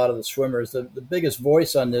certainly a lot of the swimmers, the biggest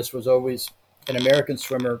voice on this was always an American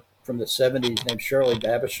swimmer from the 70s named Shirley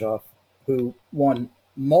Babashoff, who won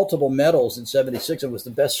multiple medals in 76 and was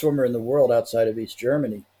the best swimmer in the world outside of East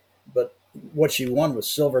Germany. But what she won was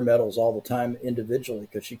silver medals all the time individually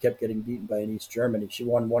because she kept getting beaten by an East Germany. She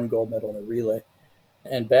won 1 gold medal in a relay.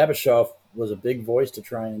 And Babashoff was a big voice to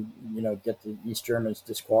try and, get the East Germans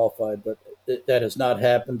disqualified. But that has not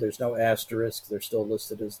happened. There's no asterisk. They're still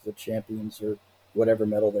listed as the champions or whatever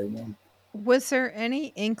medal they won. Was there any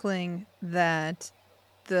inkling that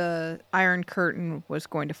the Iron Curtain was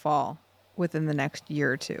going to fall within the next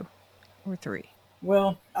year or two or three?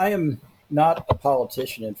 Well, I am not a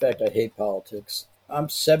politician. In fact, I hate politics. I'm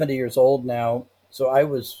 70 years old now, so I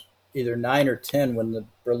was either 9 or 10 when the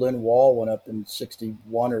Berlin Wall went up in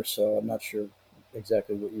 61 or so. I'm not sure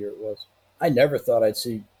exactly what year it was. I never thought I'd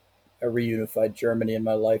see a reunified Germany in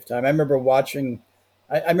my lifetime. I remember watching,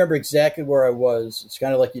 I remember exactly where I was. It's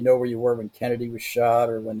kind of like you know where you were when Kennedy was shot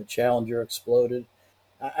or when the Challenger exploded.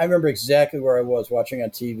 I remember exactly where I was watching on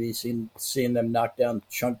TV, seeing them knock down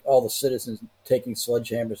all the citizens taking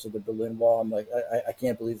sledgehammers to the Berlin Wall. I'm like, I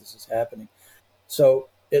can't believe this is happening. So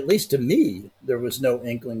at least to me, there was no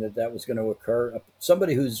inkling that that was going to occur.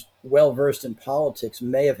 Somebody who's well versed in politics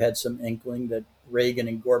may have had some inkling that Reagan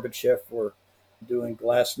and Gorbachev were doing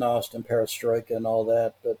glasnost and perestroika and all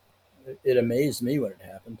that, but it amazed me when it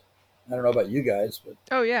happened. I don't know about you guys, but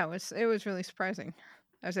Oh yeah, it was really surprising.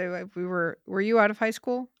 I say like, were you out of high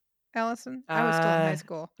school, Allison? I was still in high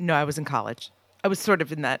school. No, I was in college. I was sort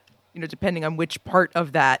of in that, depending on which part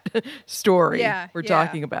of that story we're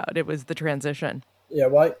talking about, it was the transition. yeah,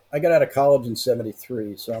 well, I got out of college in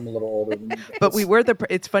 73, so I'm a little older than you guys. But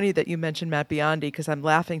it's funny that you mentioned Matt Biondi because I'm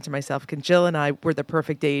laughing to myself. And Jill and I were the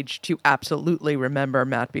perfect age to absolutely remember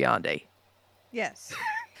Matt Biondi. Yes.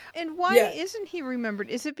 And why isn't he remembered?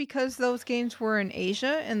 Is it because those games were in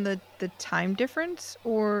Asia and the time difference?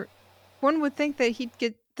 Or one would think that he'd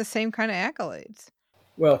get the same kind of accolades.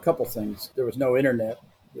 Well, a couple things. There was no internet.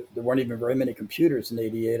 There weren't even very many computers in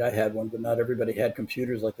 88. I had one, but not everybody had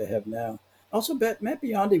computers like they have now. Also, Matt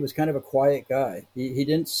Biondi was kind of a quiet guy. He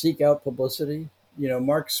didn't seek out publicity.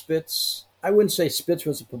 Mark Spitz, I wouldn't say Spitz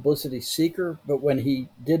was a publicity seeker, but when he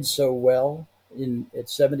did so well at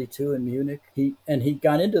 72 in Munich, he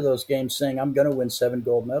got into those games saying, I'm going to win 7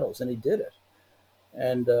 gold medals, and he did it.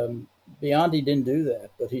 And Biondi didn't do that,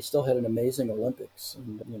 but he still had an amazing Olympics.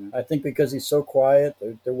 And, I think because he's so quiet,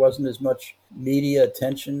 there wasn't as much media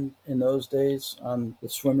attention in those days on the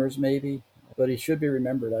swimmers, maybe, but he should be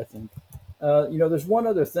remembered, I think. There's one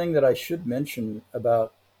other thing that I should mention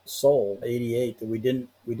about Seoul '88 that we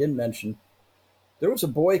didn't mention. There was a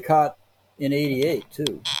boycott in '88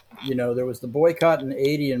 too. There was the boycott in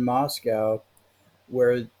 '80 in Moscow,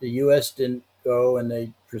 where the U.S. didn't go, and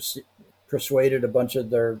they persuaded a bunch of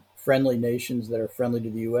their friendly nations that are friendly to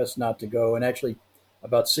the U.S. not to go, and actually,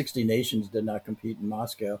 about 60 nations did not compete in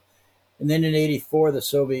Moscow. And then in '84, the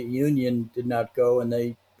Soviet Union did not go, and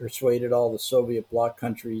they persuaded all the Soviet bloc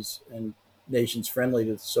countries and nations friendly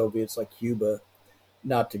to the Soviets, like Cuba,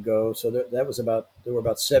 not to go. So there were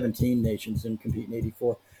about 17 nations didn't compete in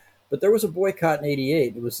 '84. But there was a boycott in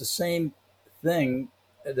 '88. It was the same thing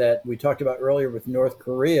that we talked about earlier with North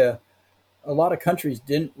Korea. A lot of countries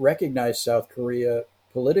didn't recognize South Korea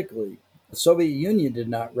politically. The Soviet Union did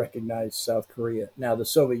not recognize South Korea. Now, the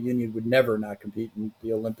Soviet Union would never not compete in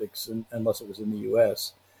the Olympics unless it was in the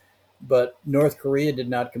U.S., but North Korea did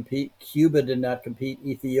not compete. Cuba did not compete.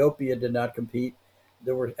 Ethiopia did not compete.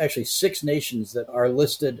 There were actually 6 nations that are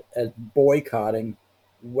listed as boycotting.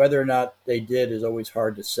 Whether or not they did is always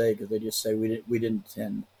hard to say because they just say we didn't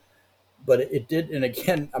attend. But it did, and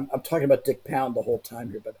again, I'm talking about Dick Pound the whole time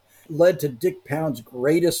here, but it led to Dick Pound's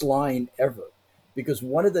greatest line ever, because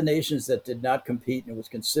one of the nations that did not compete and was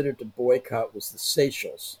considered to boycott was the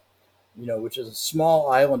Seychelles, which is a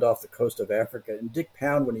small island off the coast of Africa. And Dick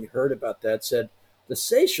Pound, when he heard about that, said, the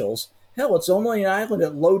Seychelles? Hell, it's only an island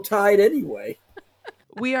at low tide anyway.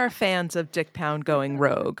 We are fans of Dick Pound going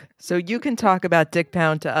rogue, so you can talk about Dick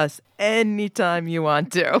Pound to us anytime you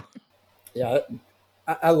want to. Yeah,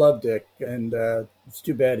 I love Dick, and it's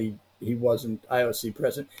too bad he wasn't IOC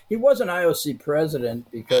president. He wasn't IOC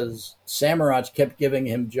president because Samaranch kept giving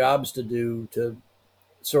him jobs to do to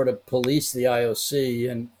sort of police the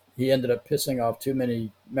IOC, and he ended up pissing off too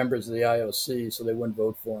many members of the IOC, so they wouldn't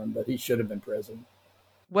vote for him, but he should have been president.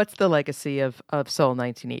 What's the legacy of Seoul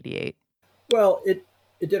 1988? Well, it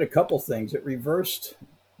did a couple things. It reversed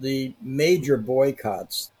the major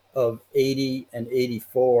boycotts of 80 and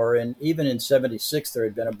 84, and even in 76 there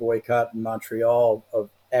had been a boycott in Montreal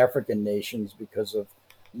of African nations because of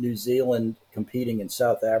New Zealand competing in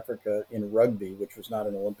South Africa in rugby, which was not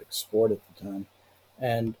an Olympic sport at the time.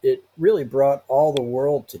 And it really brought all the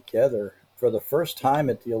world together for the first time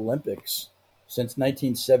at the Olympics since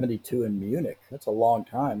 1972 in Munich. That's a long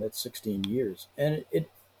time. That's 16 years. And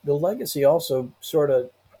the legacy also sort of,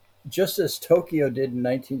 just as Tokyo did in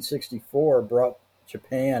 1964, brought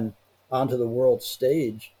Japan onto the world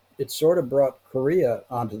stage, it sort of brought Korea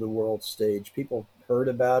onto the world stage. People heard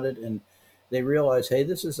about it and they realized, hey,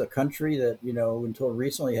 this is a country that, until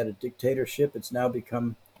recently had a dictatorship. It's now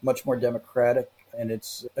become much more democratic. And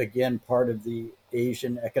it's, again, part of the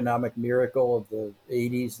Asian economic miracle of the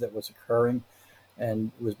 80s that was occurring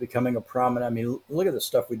and was becoming a prominent. I mean, look at the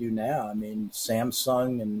stuff we do now. I mean,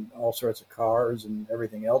 Samsung and all sorts of cars and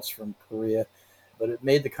everything else from Korea. But it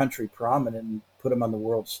made the country prominent and put them on the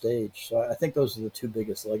world stage. So I think those are the two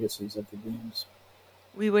biggest legacies of the games.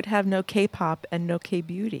 We would have no K-pop and no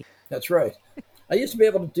K-beauty. That's right. I used to be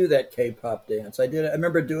able to do that K-pop dance. I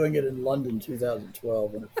remember doing it in London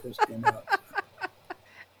 2012 when it first came out.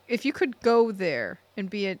 If you could go there and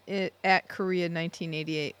be at Korea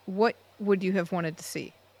 1988, what would you have wanted to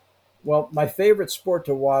see? Well, my favorite sport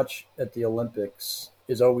to watch at the Olympics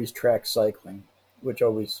is always track cycling, which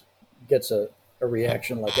always gets a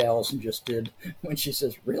reaction like Allison just did when she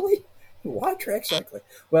says, "Really? Why track cycling?"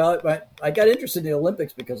 Well, I got interested in the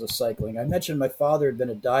Olympics because of cycling. I mentioned my father had been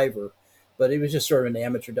a diver, but he was just sort of an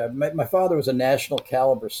amateur diver. My father was a national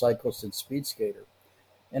caliber cyclist and speed skater.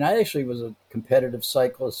 And I actually was a competitive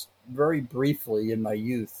cyclist very briefly in my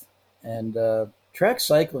youth. And track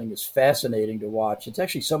cycling is fascinating to watch. It's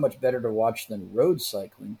actually so much better to watch than road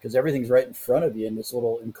cycling because everything's right in front of you in this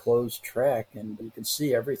little enclosed track and you can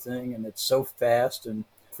see everything and it's so fast. And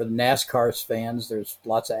for the NASCAR fans, there's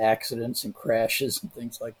lots of accidents and crashes and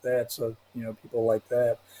things like that. So, people like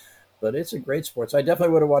that. But it's a great sport. So I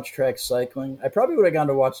definitely would have watched track cycling. I probably would have gone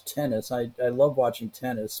to watch tennis. I love watching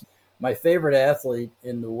tennis. My favorite athlete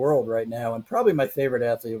in the world right now, and probably my favorite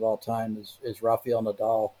athlete of all time, is Rafael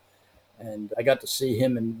Nadal. And I got to see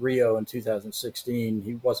him in Rio in 2016.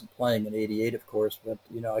 He wasn't playing in '88, of course, but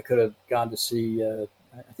I could have gone to see. I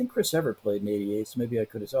think Chris Evert played in '88, so maybe I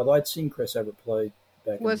could have. Although I'd seen Chris Evert play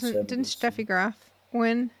back in the 70s. Didn't Steffi Graf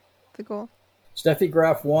win the gold? Steffi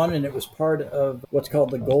Graf won, and it was part of what's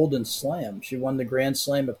called the Golden Slam. She won the Grand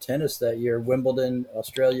Slam of tennis that year, Wimbledon,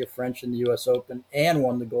 Australia, French, and the U.S. Open, and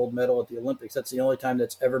won the gold medal at the Olympics. That's the only time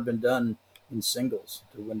that's ever been done in singles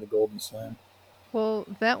to win the Golden Slam. Well,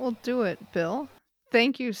 that will do it, Bill.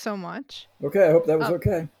 Thank you so much. Okay, I hope that was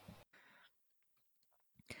okay.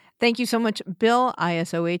 Thank you so much, Bill.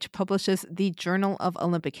 ISOH publishes the Journal of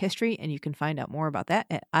Olympic History, and you can find out more about that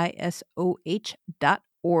at isoh.org.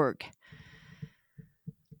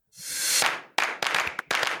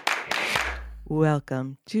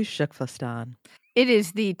 Welcome to Shukflistan. It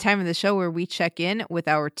is the time of the show where we check in with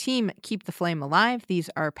our team, Keep the Flame Alive. These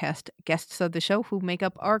are past guests of the show who make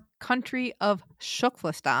up our country of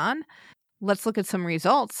Shukflistan. Let's look at some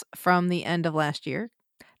results from the end of last year.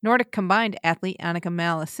 Nordic combined athlete Annika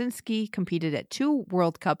Malasinski competed at 2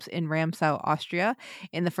 World Cups in Ramsau, Austria.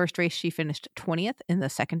 In the first race, she finished 20th. In the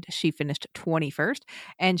second, she finished 21st.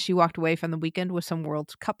 And she walked away from the weekend with some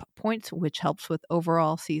World Cup points, which helps with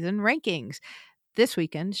overall season rankings. This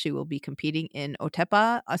weekend, she will be competing in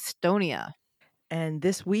Otepää, Estonia. And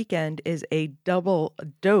this weekend is a double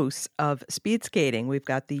dose of speed skating. We've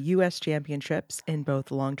got the U.S. Championships in both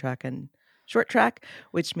long track and short track,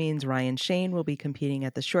 which means Ryan Shane will be competing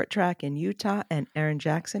at the short track in Utah and Aaron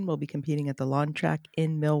Jackson will be competing at the long track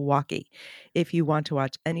in Milwaukee. If you want to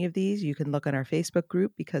watch any of these, you can look on our Facebook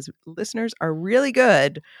group because listeners are really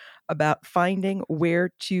good about finding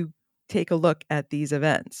where to take a look at these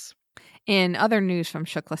events. In other news from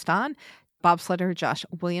Shuklistan, bobsledder Josh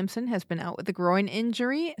Williamson has been out with a groin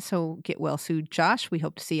injury, so get well soon, Josh. We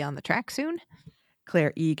hope to see you on the track soon.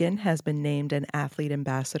 Claire Egan has been named an athlete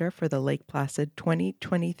ambassador for the Lake Placid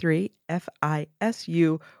 2023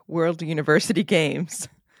 FISU World University Games.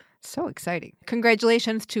 So exciting.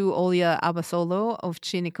 Congratulations to Olya Abasolo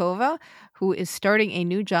Ovchinikova, who is starting a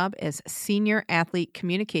new job as Senior Athlete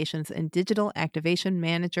Communications and Digital Activation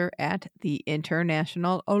Manager at the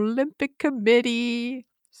International Olympic Committee.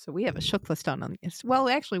 So we have a Shuklistan on the well,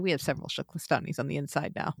 actually, we have several Shuklistanis on the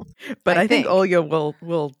inside now. But I think Olya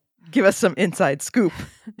will give us some inside scoop.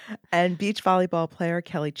 And beach volleyball player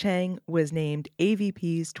Kelly Chang was named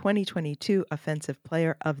AVP's 2022 Offensive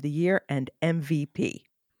Player of the Year and MVP.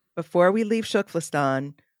 Before we leave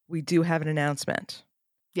Shuklistan, we do have an announcement.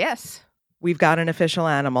 Yes. We've got an official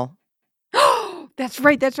animal. That's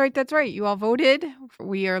right. You all voted.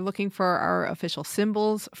 We are looking for our official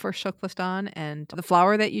symbols for Shuklistan, and the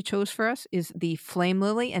flower that you chose for us is the flame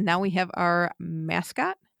lily, and now we have our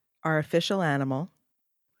mascot. Our official animal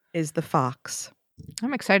is the fox.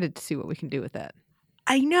 I'm excited to see what we can do with that.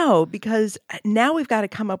 I know, because now we've got to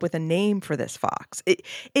come up with a name for this fox. It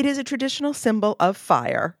is a traditional symbol of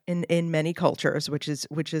fire in many cultures, which is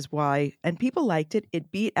why, and people liked it.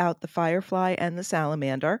 It beat out the firefly and the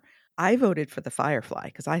salamander. I voted for the firefly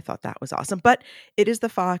because I thought that was awesome. But it is the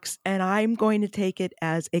fox, and I'm going to take it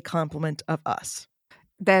as a compliment of us.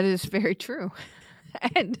 That is very true.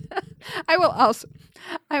 And I will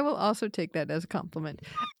I will also take that as a compliment.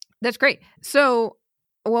 That's great. So,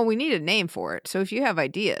 well, we need a name for it. So if you have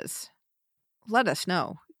ideas, let us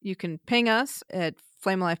know. You can ping us at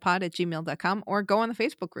flamealivepod@gmail.com or go on the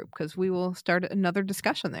Facebook group because we will start another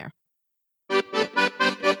discussion there.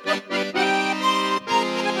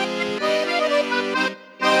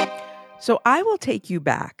 So I will take you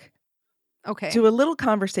back Okay. to a little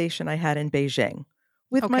conversation I had in Beijing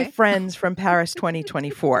with my Okay. friends from Paris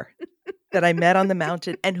 2024 that I met on the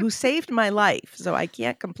mountain and who saved my life. So I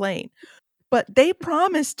can't complain. But they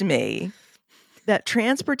promised me that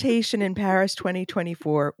transportation in Paris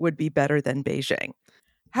 2024 would be better than Beijing.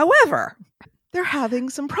 However, they're having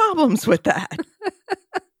some problems with that.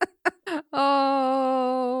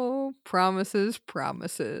 Oh, promises.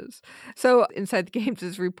 So Inside the Games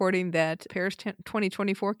is reporting that Paris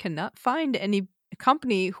 2024 cannot find any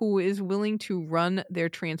company who is willing to run their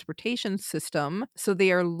transportation system. So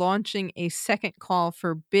they are launching a second call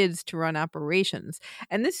for bids to run operations.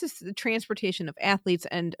 And this is the transportation of athletes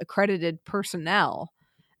and accredited personnel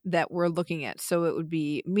that we're looking at. So it would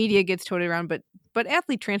be media gets toted around, but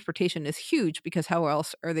athlete transportation is huge because how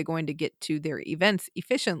else are they going to get to their events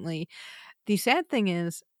efficiently? The sad thing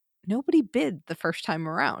is nobody bid the first time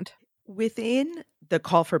around. Within the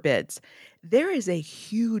call for bids, there is a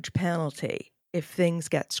huge penalty if things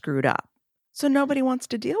get screwed up. So nobody wants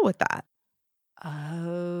to deal with that.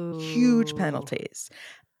 Oh. Huge penalties.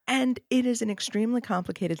 And it is an extremely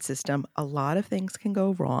complicated system. A lot of things can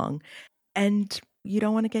go wrong. And you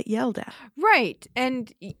don't want to get yelled at. Right.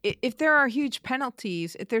 And if there are huge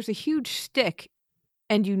penalties, if there's a huge stick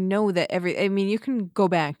and you know that you can go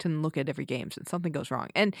back and look at every games and something goes wrong.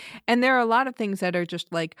 And there are a lot of things that are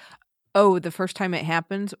just like, oh, the first time it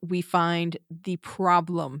happens, we find the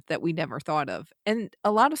problem that we never thought of. And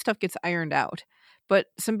a lot of stuff gets ironed out. But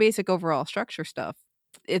some basic overall structure stuff,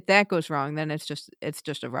 if that goes wrong, then it's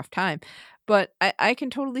just a rough time. But I can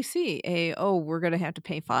totally see we're going to have to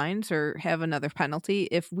pay fines or have another penalty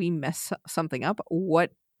if we mess something up.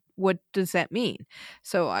 What does that mean?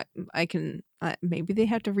 So I can maybe they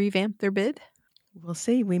have to revamp their bid. We'll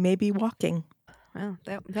see. We may be walking. Well,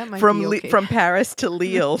 that might from be okay. From Paris to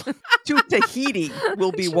Lille to Tahiti.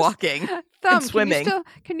 We'll be walking and swimming.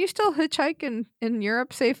 Can you still hitchhike in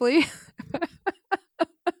Europe safely?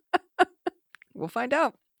 We'll find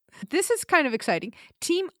out. This is kind of exciting.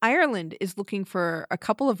 Team Ireland is looking for a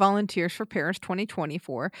couple of volunteers for Paris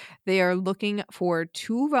 2024. They are looking for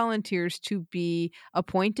 2 volunteers to be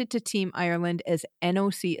appointed to Team Ireland as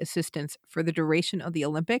NOC assistants for the duration of the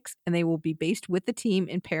Olympics, and they will be based with the team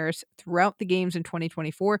in Paris throughout the games in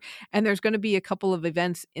 2024. And there's going to be a couple of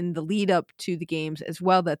events in the lead up to the games as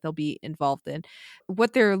well that they'll be involved in.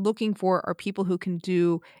 What they're looking for are people who can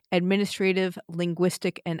do administrative,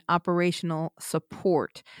 linguistic, and operational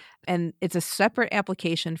support. And it's a separate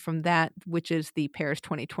application from that, which is the Paris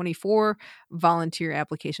 2024 volunteer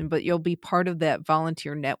application. But you'll be part of that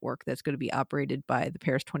volunteer network that's going to be operated by the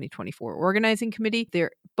Paris 2024 organizing committee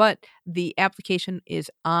there. But the application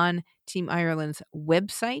is on Team Ireland's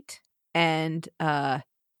website, and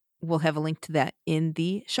we'll have a link to that in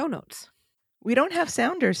the show notes. We don't have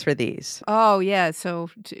sounders for these. Oh, yeah.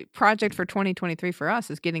 So project for 2023 for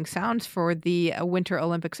us is getting sounds for the Winter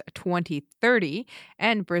Olympics 2030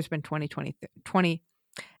 and Brisbane 2020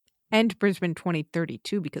 and Brisbane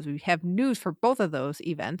 2032, because we have news for both of those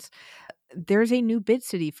events. There's a new bid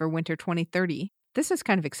city for Winter 2030. This is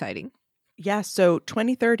kind of exciting. Yeah. So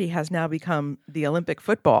 2030 has now become the Olympic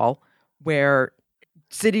football where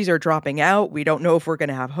cities are dropping out. We don't know if we're going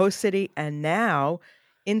to have host city. And now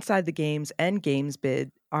Inside the Games and Games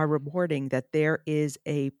Bid are reporting that there is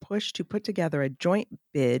a push to put together a joint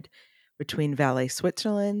bid between Valais,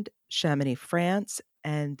 Switzerland, Chamonix, France,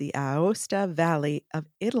 and the Aosta Valley of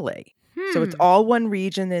Italy. So it's all one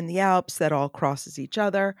region in the Alps that all crosses each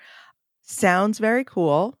other. Sounds very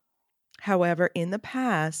cool. However, in the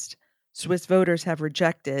past, Swiss voters have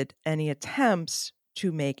rejected any attempts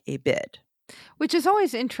to make a bid. Which is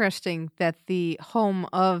always interesting that the home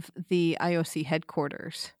of the IOC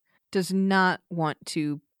headquarters does not want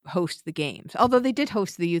to host the games, although they did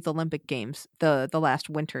host the Youth Olympic Games, the last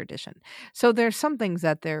winter edition. So there's some things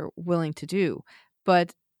that they're willing to do.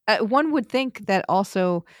 But one would think that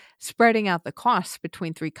also spreading out the costs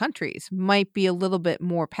between 3 countries might be a little bit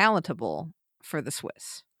more palatable for the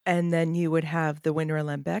Swiss. And then you would have the Winter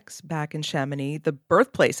Olympics back in Chamonix, the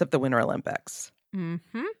birthplace of the Winter Olympics.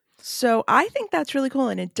 Mm-hmm. So I think that's really cool.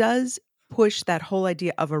 And it does push that whole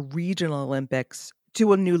idea of a regional Olympics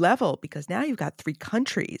to a new level, because now you've got 3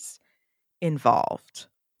 countries involved.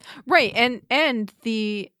 Right. And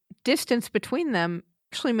the distance between them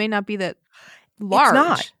actually may not be that large. It's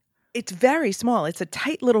not. It's very small. It's a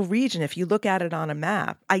tight little region if you look at it on a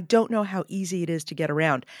map. I don't know how easy it is to get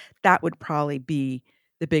around. That would probably be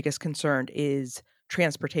the biggest concern is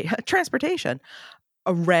transportation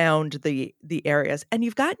around the areas. And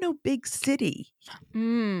you've got no big city,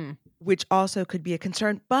 which also could be a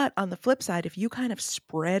concern. But on the flip side, if you kind of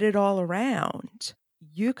spread it all around,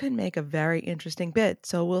 you can make a very interesting bid.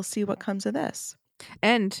 So we'll see what comes of this.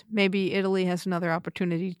 And maybe Italy has another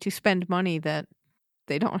opportunity to spend money that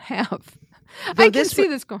they don't have. Though I can see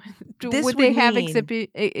this going. Would they have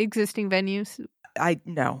existing venues? I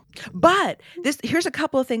know. But here's a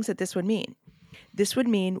couple of things that this would mean. This would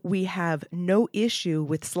mean we have no issue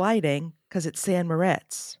with sliding because it's San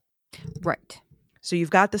Moritz. Right. So you've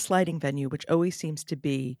got the sliding venue, which always seems to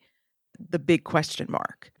be the big question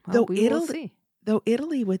mark. Well, we will see. Though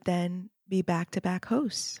Italy would then be back-to-back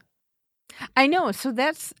hosts. I know. So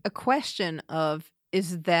that's a question of,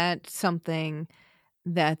 is that something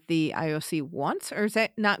that the IOC wants, or is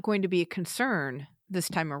that not going to be a concern this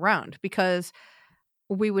time around? Because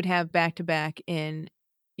we would have back-to-back in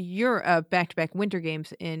Europe, back-to-back winter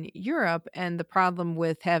games in Europe, and the problem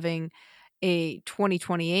with having a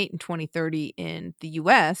 2028 and 2030 in the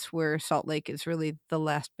US, where Salt Lake is really the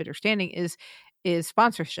last bidder standing, is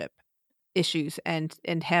sponsorship issues and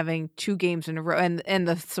having 2 games in a row and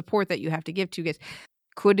the support that you have to give 2 games.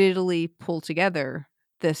 Could Italy pull together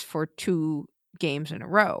this for 2 games in a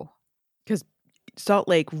row? Because Salt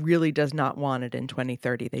Lake really does not want it in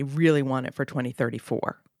 2030. They really want it for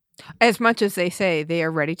 2034. As much as they say they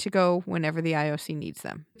are ready to go whenever the IOC needs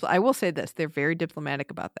them. So I will say this, they're very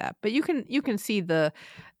diplomatic about that. But you can see the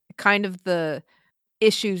kind of the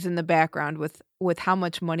issues in the background with how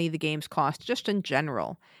much money the games cost just in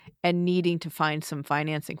general and needing to find some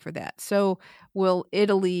financing for that. So will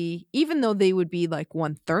Italy, even though they would be like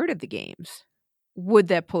 1/3 of the games, would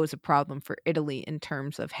that pose a problem for Italy in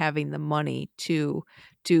terms of having the money to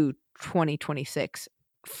do 2026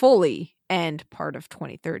 fully and part of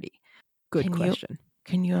 2030? Good question.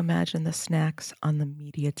 Can you imagine the snacks on the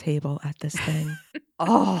media table at this thing?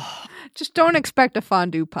 Oh, just don't expect a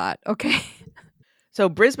fondue pot, okay? So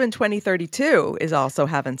Brisbane 2032 is also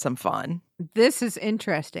having some fun. This is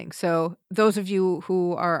interesting. So those of you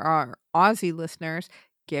who are our Aussie listeners,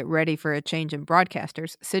 get ready for a change in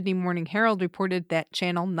broadcasters. Sydney Morning Herald reported that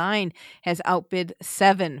Channel 9 has outbid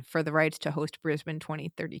 7 for the rights to host Brisbane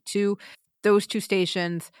 2032. Those 2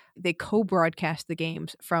 stations, they co-broadcast the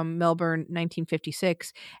games from Melbourne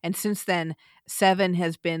 1956. And since then, 7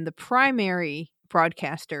 has been the primary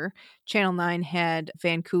broadcaster. Channel 9 had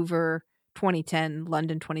Vancouver 2010,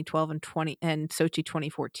 London 2012, and Sochi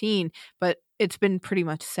 2014. But it's been pretty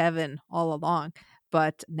much 7 all along.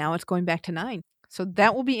 But now it's going back to 9. So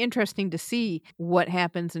that will be interesting to see what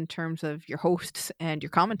happens in terms of your hosts and your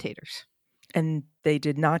commentators. And they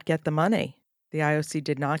did not get the money. The IOC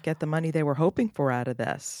did not get the money they were hoping for out of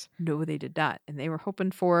this. No, they did not. And they were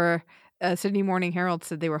hoping for, Sydney Morning Herald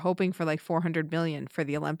said they were hoping for like $400 million for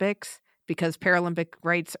the Olympics because Paralympic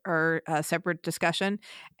rights are a separate discussion.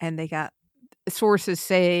 And they got, sources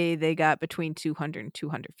say they got between 200 and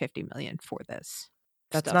 250 million for this.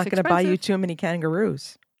 That's not going to buy you too many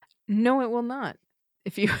kangaroos. No, it will not.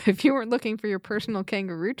 If you were looking for your personal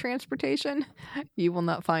kangaroo transportation, you will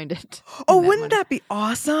not find it. Oh, wouldn't that be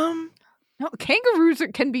awesome? No, kangaroos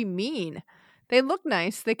can be mean. They look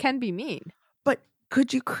nice. They can be mean. But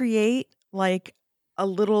could you create like a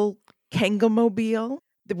little kangamobile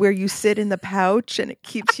where you sit in the pouch and it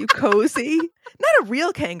keeps you cozy? Not a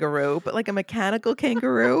real kangaroo, but like a mechanical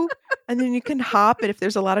kangaroo. And then you can hop, and if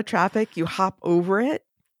there's a lot of traffic, you hop over it.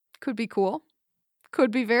 Could be cool. Could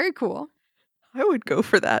be very cool. I would go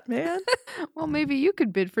for that, man. Well, maybe you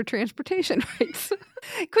could bid for transportation rights.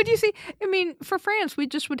 Could you see? I mean, for France, we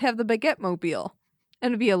just would have the baguette mobile.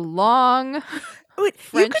 And it'd be a long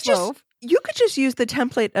French loaf. You could just use the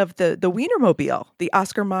template of the Wienermobile, the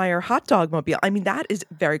Oscar Mayer hot dog mobile. I mean, that is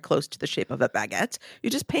very close to the shape of a baguette. You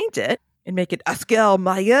just paint it and make it Oscar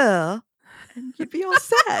Mayer, and you'd be all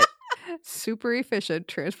set. Super efficient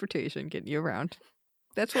transportation getting you around.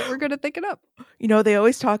 That's what we're going to think it up. You know, they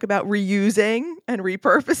always talk about reusing and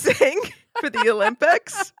repurposing for the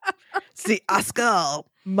Olympics. The Oscar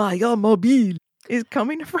Mayer Mobile is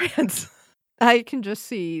coming to France. I can just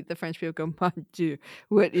see the French people go, mon Dieu,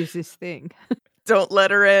 what is this thing? Don't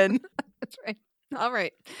let her in. That's right. All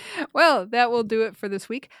right. Well, that will do it for this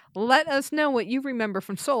week. Let us know what you remember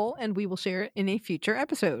from Seoul, and we will share it in a future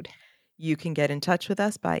episode. You can get in touch with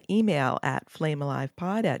us by email at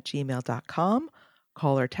flamealivepod@gmail.com.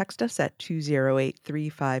 Call or text us at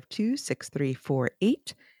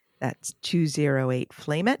 208-352-6348. That's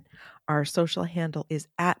 208-FLAME-IT. Our social handle is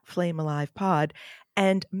 @FlameAlivePod.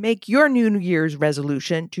 And make your New Year's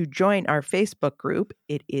resolution to join our Facebook group.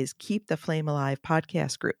 It is Keep the Flame Alive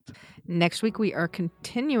Podcast Group. Next week, we are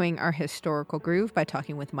continuing our historical groove by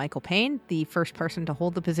talking with Michael Payne, the first person to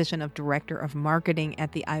hold the position of Director of Marketing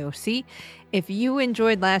at the IOC. If you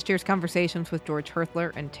enjoyed last year's conversations with George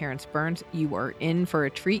Herthler and Terrence Burns, you are in for a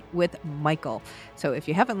treat with Michael. So if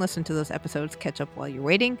you haven't listened to those episodes, catch up while you're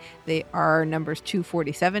waiting. They are numbers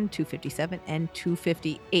 247, 257, and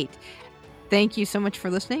 258. Thank you so much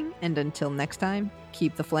for listening, and until next time,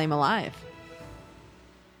 keep the flame alive.